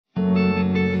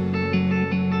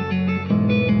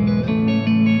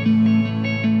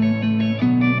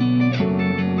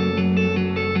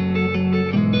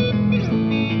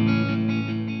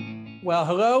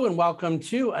Hello and welcome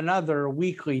to another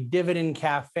weekly Dividend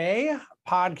Cafe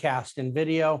podcast and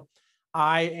video.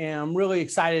 I am really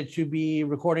excited to be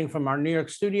recording from our New York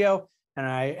studio, and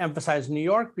I emphasize New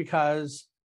York because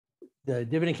the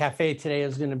Dividend Cafe today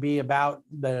is going to be about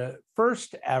the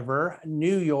first ever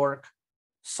New York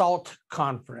SALT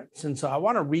conference. And so I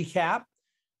want to recap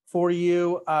for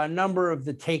you a number of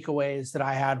the takeaways that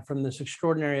I had from this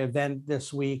extraordinary event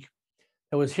this week.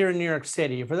 It was here in New York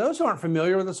City. For those who aren't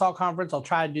familiar with the SALT conference, I'll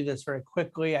try to do this very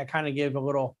quickly. I kind of gave a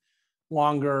little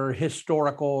longer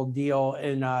historical deal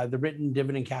in the written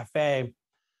Dividend Cafe.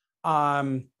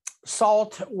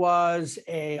 SALT was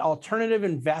an alternative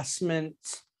investment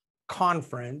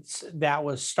conference that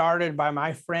was started by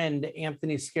my friend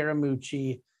Anthony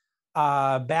Scaramucci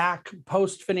back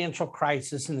post-financial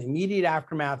crisis, in the immediate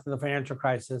aftermath of the financial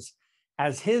crisis,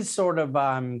 as his sort of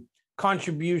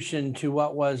contribution to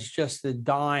what was just the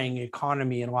dying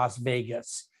economy in Las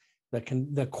Vegas.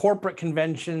 The corporate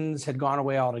conventions had gone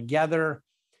away altogether.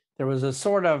 There was a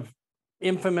sort of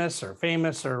infamous or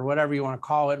famous or whatever you want to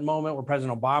call it moment where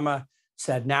President Obama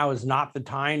said now is not the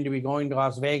time to be going to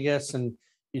Las Vegas, and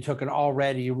you took an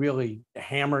already really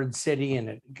hammered city and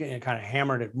it kind of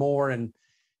hammered it more. And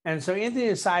so Anthony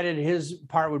decided his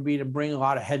part would be to bring a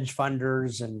lot of hedge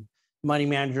funders and money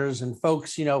managers and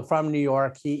folks, from New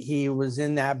York. He was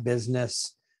in that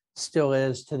business, still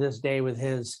is to this day with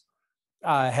his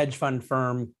hedge fund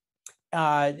firm,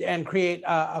 and create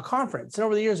a conference. And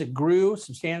over the years, it grew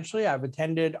substantially. I've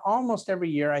attended almost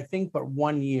every year, I think, but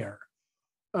 1 year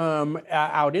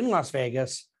out in Las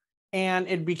Vegas. And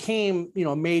it became,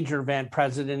 a major event.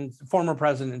 Former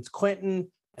Presidents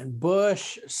Clinton and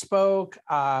Bush spoke.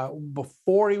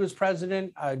 Before he was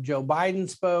president, Joe Biden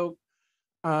spoke.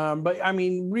 But I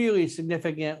mean, really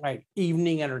significant, like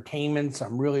evening entertainment.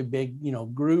 Some really big,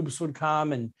 groups would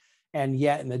come, and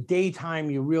yet in the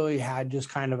daytime, you really had just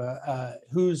kind of a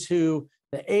who's who,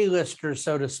 the A-listers,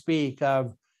 so to speak,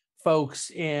 of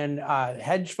folks in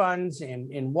hedge funds,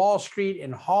 in Wall Street,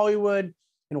 in Hollywood,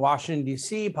 in Washington,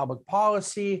 D.C., public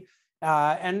policy,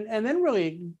 and then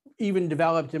really even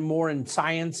developed more in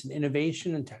science and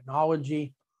innovation and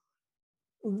technology.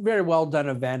 Very well done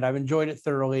event. I've enjoyed it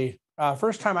thoroughly.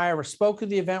 First time I ever spoke at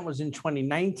the event was in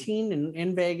 2019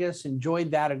 in Vegas.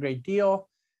 Enjoyed that a great deal.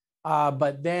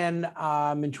 But then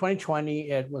in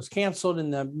 2020, it was canceled in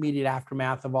the immediate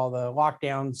aftermath of all the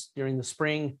lockdowns during the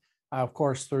spring, of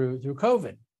course, through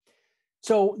COVID.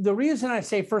 So the reason I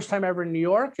say first time ever in New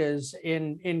York is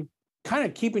in kind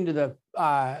of keeping to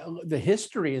the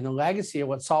history and the legacy of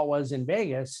what SALT was in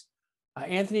Vegas.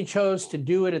 Anthony chose to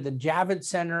do it at the Javits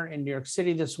Center in New York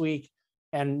City this week,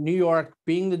 and New York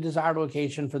being the desired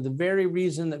location for the very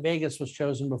reason that Vegas was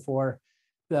chosen before,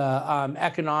 the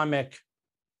economic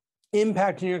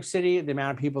impact in New York City, the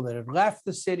amount of people that have left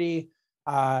the city,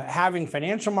 having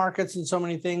financial markets and so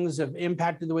many things have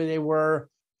impacted the way they were.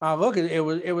 Look,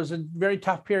 it was a very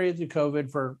tough period through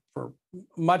COVID for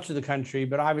much of the country,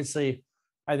 but obviously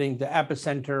I think the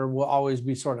epicenter will always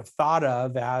be sort of thought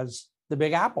of as the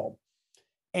Big Apple.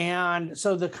 And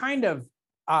so the kind of,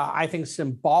 I think,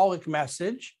 symbolic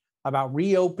message about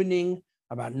reopening,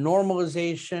 about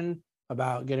normalization,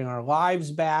 about getting our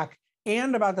lives back,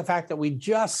 and about the fact that we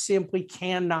just simply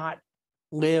cannot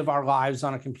live our lives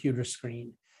on a computer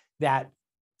screen, that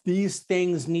these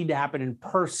things need to happen in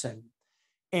person.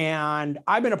 And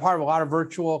I've been a part of a lot of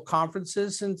virtual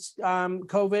conferences since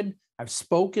COVID. I've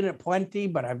spoken at plenty,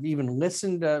 but I've even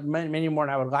listened to many more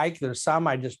than I would like. There's some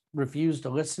I just refuse to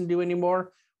listen to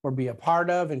anymore or be a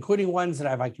part of, including ones that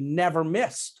I've never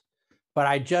missed, but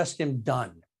I just am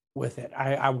done with it.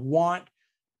 I want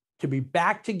to be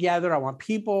back together. I want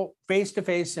people face to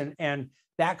face and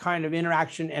that kind of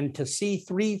interaction, and to see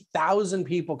 3,000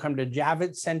 people come to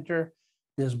Javits Center,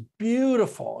 this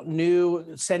beautiful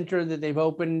new center that they've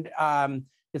opened.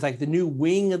 It's like the new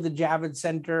wing of the Javits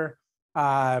Center,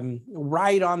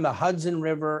 right on the Hudson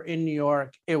River in New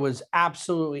York. It was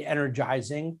absolutely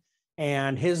energizing.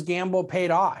 And his gamble paid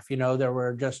off. There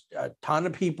were just a ton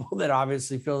of people that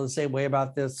obviously feel the same way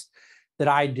about this that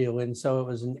I do. And so it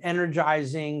was an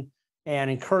energizing and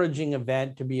encouraging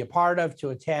event to be a part of, to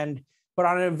attend. But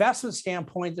on an investment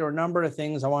standpoint, there are a number of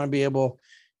things I want to be able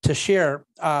to share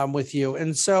with you.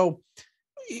 And so,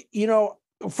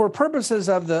 for purposes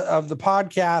of the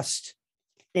podcast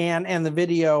and the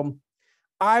video,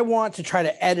 I want to try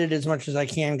to edit as much as I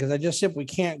can because I just simply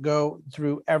can't go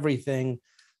through everything.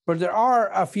 But there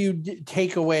are a few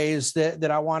takeaways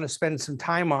that I want to spend some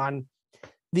time on.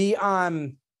 The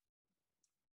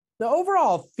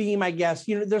overall theme, I guess,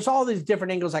 there's all these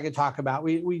different angles I could talk about.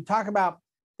 We talk about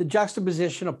the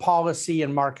juxtaposition of policy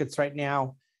and markets right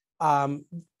now.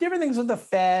 Different things with the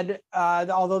Fed,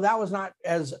 although that was not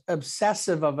as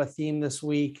obsessive of a theme this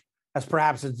week as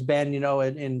perhaps it's been,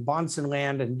 in Bahnsen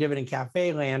land and Dividend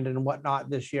Cafe land and whatnot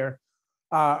this year.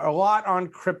 A lot on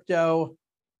crypto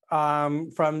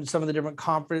from some of the different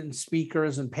conference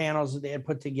speakers and panels that they had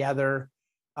put together.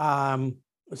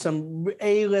 Some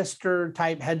A-lister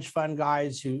type hedge fund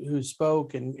guys who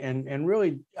spoke and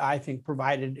really, I think,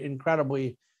 provided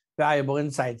incredibly valuable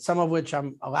insights, some of which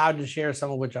I'm allowed to share, some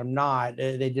of which I'm not.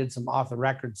 They did some off the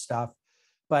record stuff.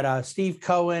 But Steve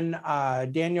Cohen,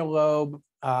 Daniel Loeb,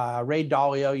 Ray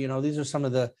Dalio, these are some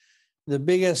of the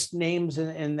biggest names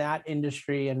in that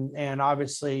industry. And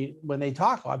obviously, when they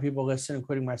talk, a lot of people listen,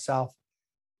 including myself.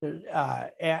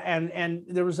 And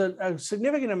there was a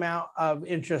significant amount of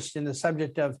interest in the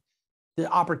subject of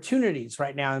the opportunities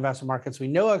right now in investment markets. We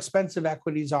know how expensive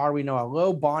equities are. We know how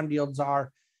low bond yields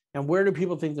are. And where do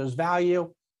people think there's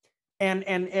value? And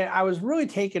I was really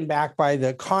taken back by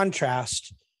the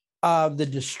contrast of the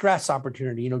distress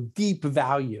opportunity, deep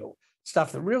value,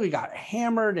 stuff that really got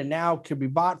hammered and now could be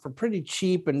bought for pretty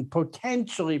cheap and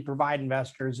potentially provide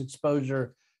investors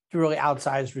exposure to really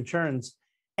outsized returns.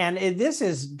 And this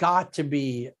has got to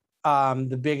be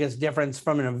the biggest difference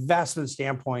from an investment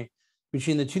standpoint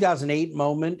between the 2008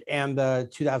 moment and the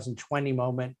 2020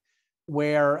 moment,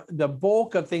 where the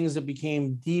bulk of things that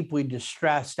became deeply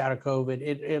distressed out of COVID,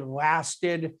 it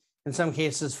lasted in some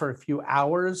cases for a few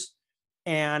hours.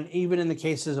 And even in the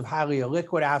cases of highly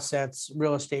illiquid assets,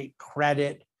 real estate,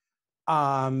 credit,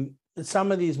 some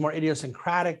of these more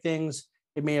idiosyncratic things,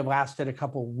 it may have lasted a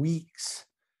couple of weeks,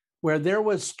 where there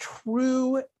was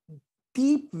true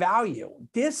deep value,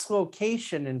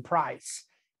 dislocation in price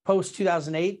post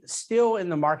 2008, still in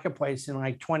the marketplace in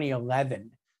like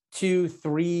 2011.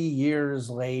 2-3 years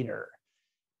later.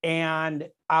 And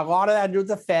a lot of that to do with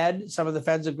the Fed, some of the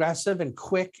Fed's aggressive and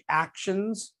quick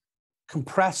actions,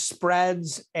 compressed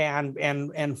spreads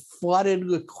and flooded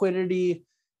liquidity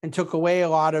and took away a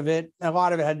lot of it. A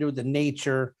lot of it had to do with the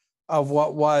nature of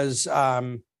what was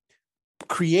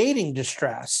creating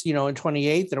distress. In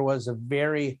 2008, there was a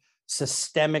very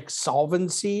systemic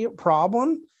solvency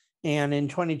problem. And in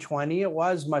 2020, it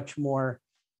was much more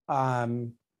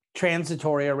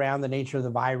transitory around the nature of the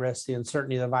virus, the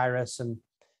uncertainty of the virus, and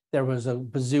there was a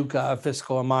bazooka of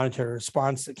fiscal and monetary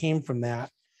response that came from that.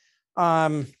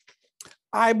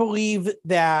 I believe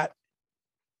that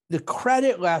the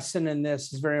credit lesson in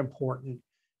this is very important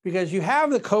because you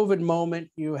have the COVID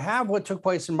moment, you have what took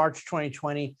place in March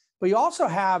 2020, but you also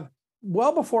have,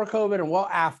 well before COVID and well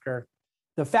after,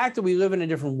 the fact that we live in a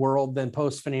different world than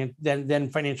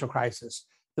financial crisis.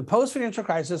 The post-financial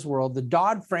crisis world, the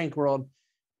Dodd-Frank world,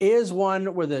 is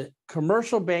one where the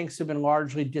commercial banks have been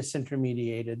largely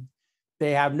disintermediated.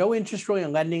 They have no interest really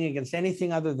in lending against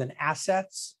anything other than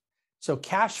assets. So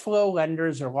cash flow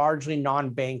lenders are largely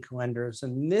non-bank lenders.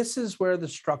 And this is where the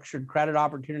structured credit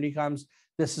opportunity comes.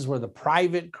 This is where the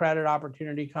private credit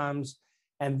opportunity comes.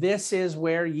 And this is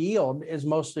where yield is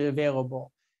mostly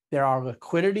available. There are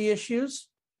liquidity issues.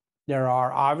 There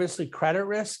are obviously credit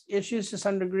risk issues to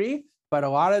some degree. But a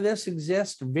lot of this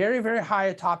exists very, very high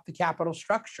atop the capital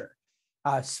structure.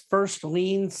 First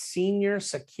lien, senior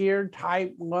secured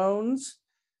type loans,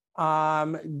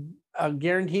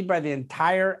 guaranteed by the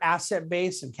entire asset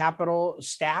base and capital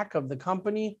stack of the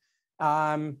company.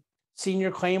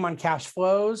 Senior claim on cash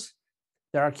flows.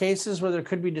 There are cases where there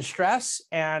could be distress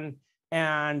and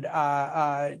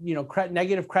negative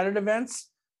credit events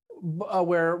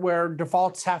where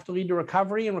defaults have to lead to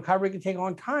recovery, and recovery can take a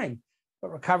long time.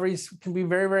 But recoveries can be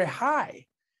very, very high.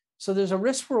 So there's a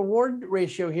risk-reward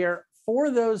ratio here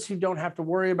for those who don't have to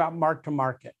worry about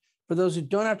mark-to-market, for those who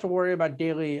don't have to worry about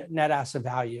daily net asset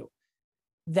value.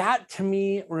 That, to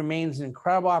me, remains an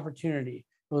incredible opportunity.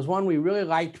 It was one we really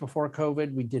liked before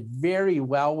COVID. We did very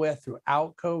well with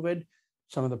throughout COVID,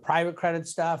 some of the private credit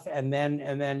stuff, and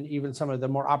then even some of the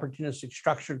more opportunistic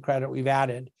structured credit we've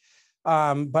added.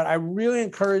 But I really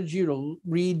encourage you to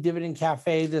read Dividend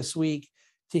Cafe this week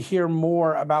to hear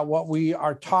more about what we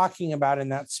are talking about in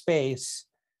that space,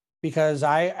 because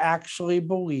I actually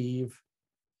believe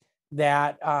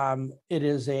that it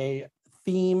is a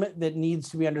theme that needs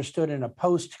to be understood in a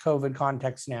post-COVID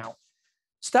context now.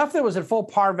 Stuff that was at full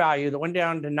par value that went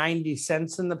down to 90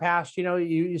 cents in the past,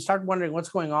 you start wondering what's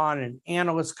going on, and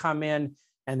analysts come in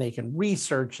and they can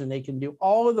research and they can do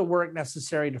all of the work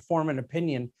necessary to form an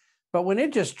opinion. But when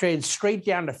it just trades straight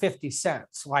down to 50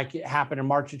 cents, like it happened in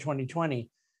March of 2020,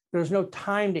 there's no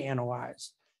time to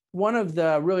analyze. One of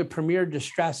the really premier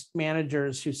distressed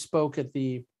managers who spoke at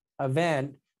the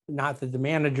event, not that the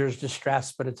manager is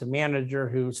distressed, but it's a manager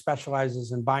who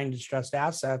specializes in buying distressed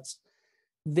assets,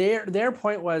 Their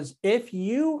point was, if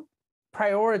you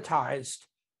prioritized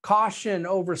caution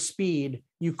over speed,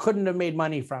 you couldn't have made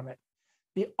money from it.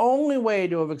 The only way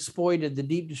to have exploited the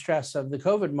deep distress of the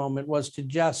COVID moment was to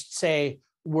just say,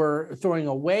 we're throwing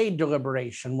away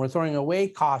deliberation, we're throwing away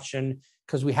caution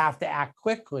because we have to act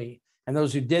quickly. And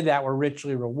those who did that were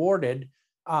richly rewarded.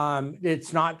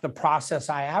 It's not the process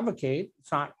I advocate.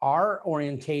 It's not our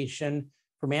orientation.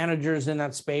 For managers in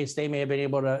that space, they may have been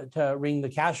able to ring the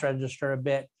cash register a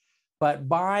bit, but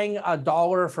buying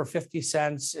 $1 for 50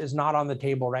 cents is not on the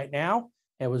table right now.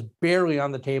 It was barely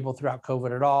on the table throughout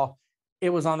COVID at all. It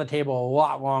was on the table a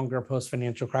lot longer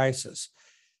post-financial crisis.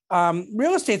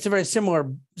 Real estate's a very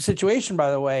similar situation,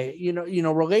 by the way.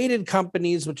 Related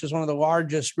companies, which is one of the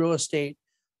largest real estate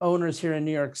owners here in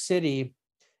New York City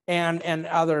and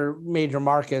other major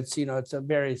markets, it's a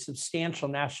very substantial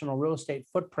national real estate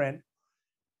footprint.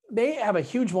 They have a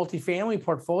huge multifamily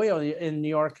portfolio in New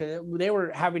York. They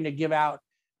were having to give out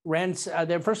rents.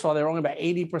 First of all, they were only about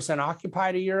 80%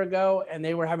 occupied a year ago, and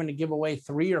they were having to give away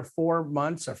 3 or 4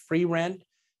 months of free rent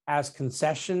as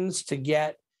concessions to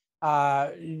get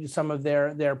some of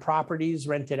their properties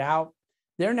rented out.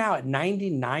 They're now at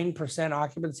 99%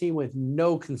 occupancy with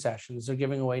no concessions. They're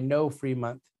giving away no free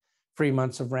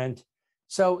months of rent.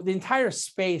 So the entire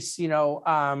space, in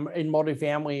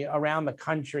multifamily around the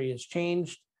country has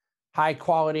changed. High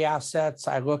quality assets.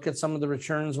 I look at some of the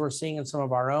returns we're seeing in some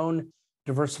of our own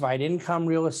diversified income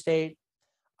real estate.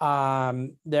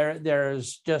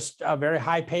 There's just a very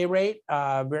high pay rate,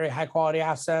 very high quality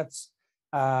assets,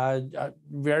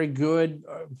 very good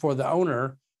for the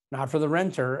owner, not for the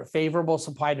renter. Favorable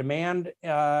supply demand,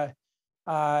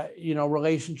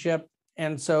 relationship,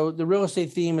 and so the real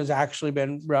estate theme has actually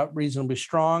been reasonably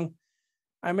strong.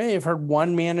 I may have heard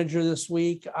one manager this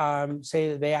week say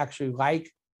that they actually like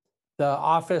the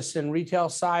office and retail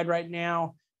side right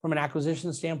now from an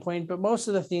acquisition standpoint, but most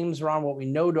of the themes are on what we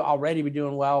know to already be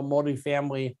doing well: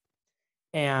 multifamily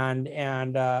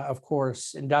and of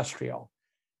course industrial.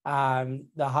 The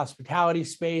hospitality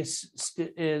space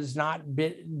is not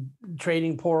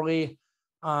trading poorly,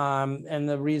 and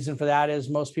the reason for that is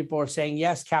most people are saying,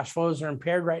 yes, cash flows are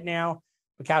impaired right now,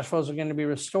 but cash flows are going to be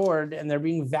restored, and they're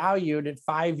being valued at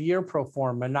 5-year pro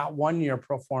forma, not 1-year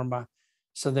pro forma.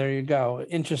 So there you go.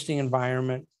 Interesting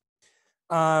environment.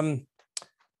 I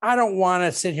don't want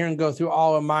to sit here and go through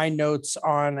all of my notes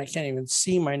I can't even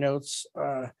see my notes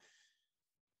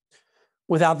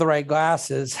without the right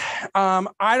glasses.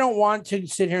 I don't want to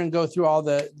sit here and go through all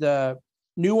the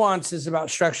nuances about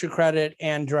structured credit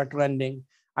and direct lending.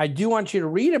 I do want you to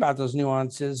read about those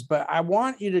nuances, but I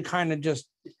want you to kind of just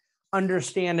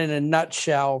understand in a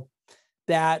nutshell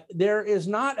that there is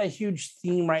not a huge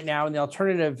theme right now in the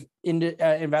alternative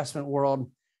investment world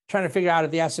trying to figure out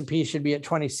if the S&P should be at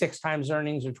 26 times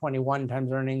earnings or 21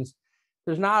 times earnings.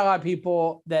 There's not a lot of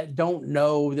people that don't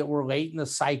know that we're late in the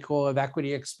cycle of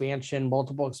equity expansion,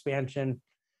 multiple expansion.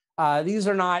 These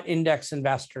are not index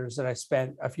investors that I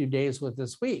spent a few days with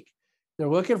this week. They're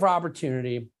looking for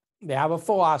opportunity. They have a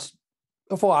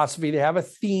philosophy. They have a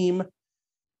theme.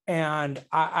 And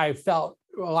I felt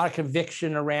a lot of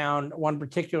conviction around one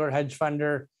particular hedge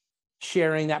funder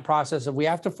sharing that process of we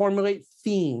have to formulate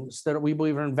themes that we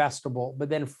believe are investable, but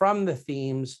then from the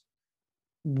themes,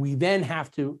 we then have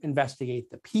to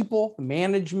investigate the people, the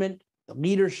management, the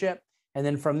leadership, and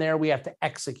then from there we have to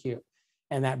execute.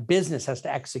 And that business has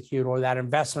to execute, or that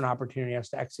investment opportunity has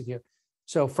to execute.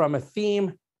 So from a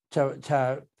theme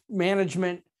to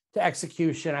management to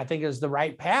execution, I think is the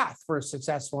right path for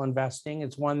successful investing.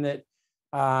 It's one that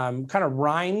kind of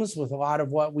rhymes with a lot of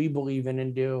what we believe in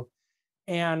and do.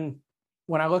 And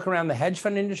when I look around the hedge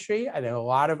fund industry, I think a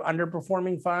lot of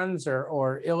underperforming funds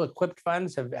or ill-equipped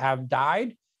funds have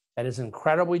died. That is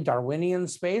incredibly Darwinian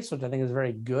space, which I think is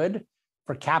very good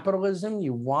for capitalism.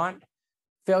 You want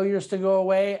failures to go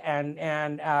away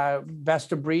and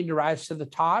best of breed to rise to the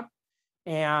top.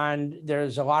 And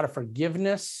there's a lot of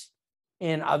forgiveness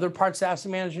in other parts of the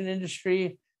asset management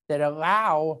industry that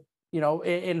allow,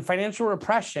 in financial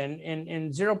repression, in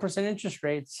 0% interest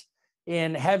rates,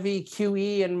 in heavy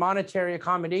QE and monetary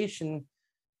accommodation,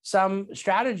 some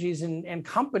strategies and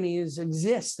companies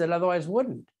exist that otherwise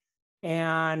wouldn't.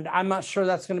 And I'm not sure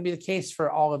that's going to be the case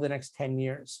for all of the next 10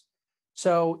 years.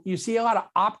 So you see a lot of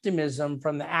optimism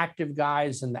from the active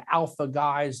guys and the alpha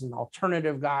guys and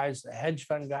alternative guys, the hedge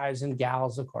fund guys and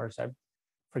gals, of course, I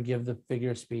forgive the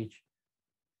figure of speech,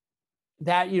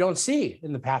 that you don't see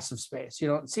in the passive space. You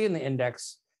don't see in the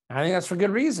index. And I think that's for good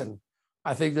reason.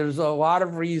 I think there's a lot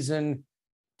of reason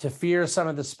to fear some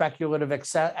of the speculative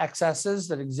excesses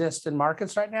that exist in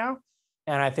markets right now.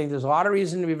 And I think there's a lot of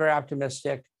reason to be very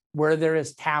optimistic. where there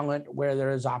is talent, where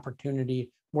there is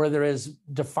opportunity, where there is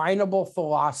definable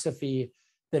philosophy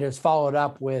that is followed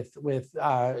up with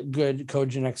good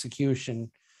cogent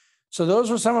execution. So those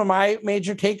were some of my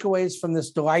major takeaways from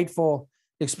this delightful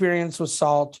experience with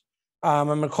salt. I'm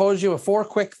going to close you with 4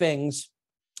 quick things.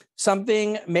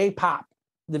 Something may pop,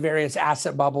 the various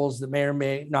asset bubbles that may or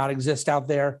may not exist out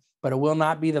there, but it will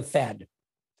not be the Fed.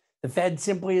 The Fed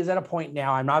simply is at a point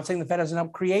now. I'm not saying the Fed hasn't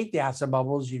helped create the asset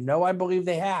bubbles. You know, I believe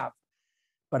they have.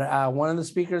 But one of the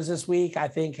speakers this week, I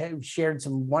think, shared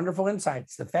some wonderful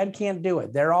insights. The Fed can't do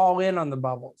it. They're all in on the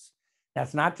bubbles.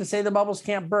 That's not to say the bubbles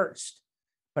can't burst,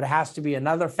 but it has to be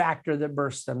another factor that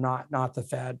bursts them, not the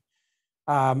Fed.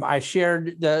 I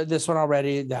shared this one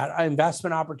already, that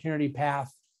investment opportunity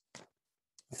path,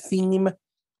 theme,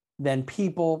 then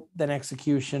people, then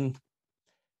execution.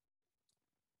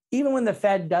 Even when the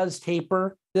Fed does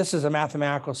taper, this is a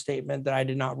mathematical statement that I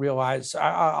did not realize,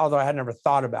 although I had never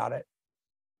thought about it,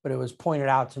 but it was pointed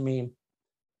out to me.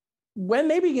 When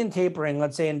they begin tapering,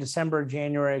 let's say in December,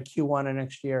 January, Q1 of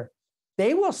next year,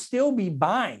 they will still be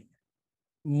buying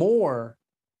more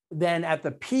than at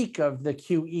the peak of the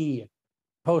QE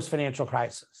post-financial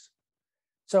crisis.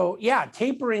 So yeah,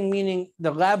 tapering, meaning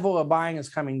the level of buying is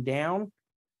coming down.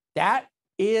 That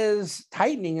is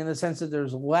tightening in the sense that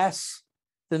there's less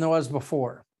than there was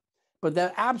before. But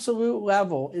the absolute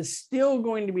level is still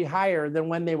going to be higher than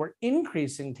when they were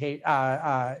increasing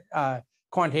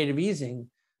quantitative easing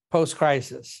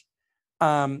post-crisis.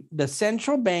 The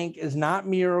central bank is not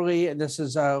merely, and this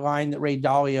is a line that Ray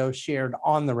Dalio shared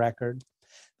on the record,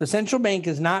 the central bank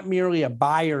is not merely a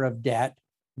buyer of debt,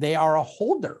 they are a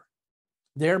holder.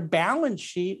 Their balance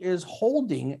sheet is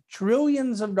holding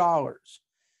trillions of dollars.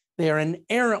 They are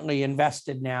inherently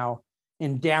invested now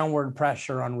in downward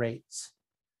pressure on rates.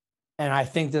 And I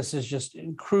think this is just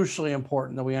crucially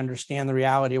important that we understand the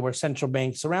reality of where central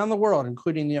banks around the world,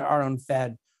 including our own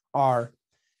Fed, are.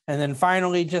 And then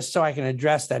finally, just so I can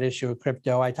address that issue of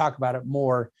crypto, I talk about it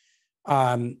more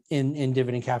in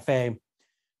Dividend Cafe,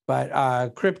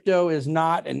 but crypto is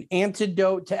not an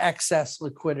antidote to excess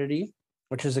liquidity,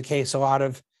 which is a case a lot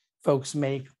of folks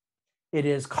make. It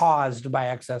is caused by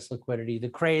excess liquidity. The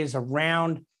craze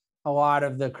around a lot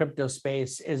of the crypto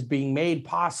space is being made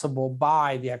possible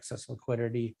by the excess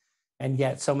liquidity. And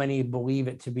yet so many believe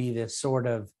it to be this sort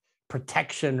of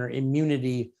protection or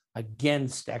immunity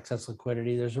against excess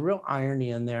liquidity. There's a real irony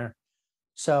in there.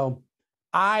 So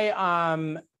I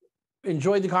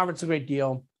enjoyed the conference a great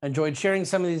deal, enjoyed sharing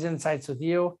some of these insights with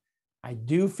you. I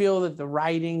do feel that the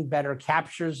writing better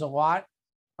captures a lot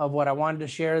of what I wanted to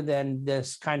share than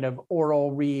this kind of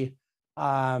oral repeating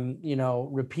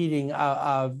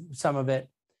of some of it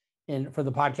for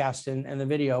the podcast and the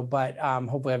video, but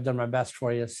hopefully I've done my best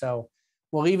for you. So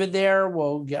we'll leave it there.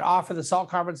 We'll get off of the SALT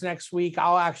conference next week.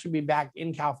 I'll actually be back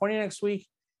in California next week,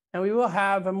 and we will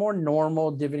have a more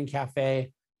normal Dividend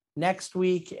Cafe next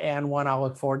week, and one I'll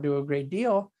look forward to a great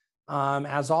deal.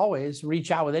 As always,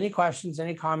 reach out with any questions,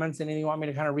 any comments, anything you want me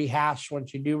to kind of rehash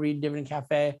once you do read Dividend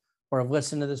Cafe or have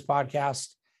listened to this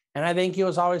podcast. And I thank you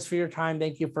as always for your time.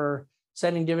 Thank you for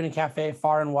sending Dividend Cafe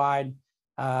far and wide,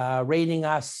 rating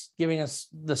us, giving us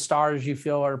the stars you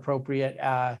feel are appropriate,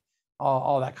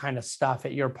 all that kind of stuff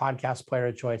at your podcast player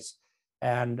of choice.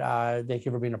 And thank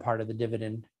you for being a part of the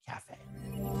Dividend Cafe.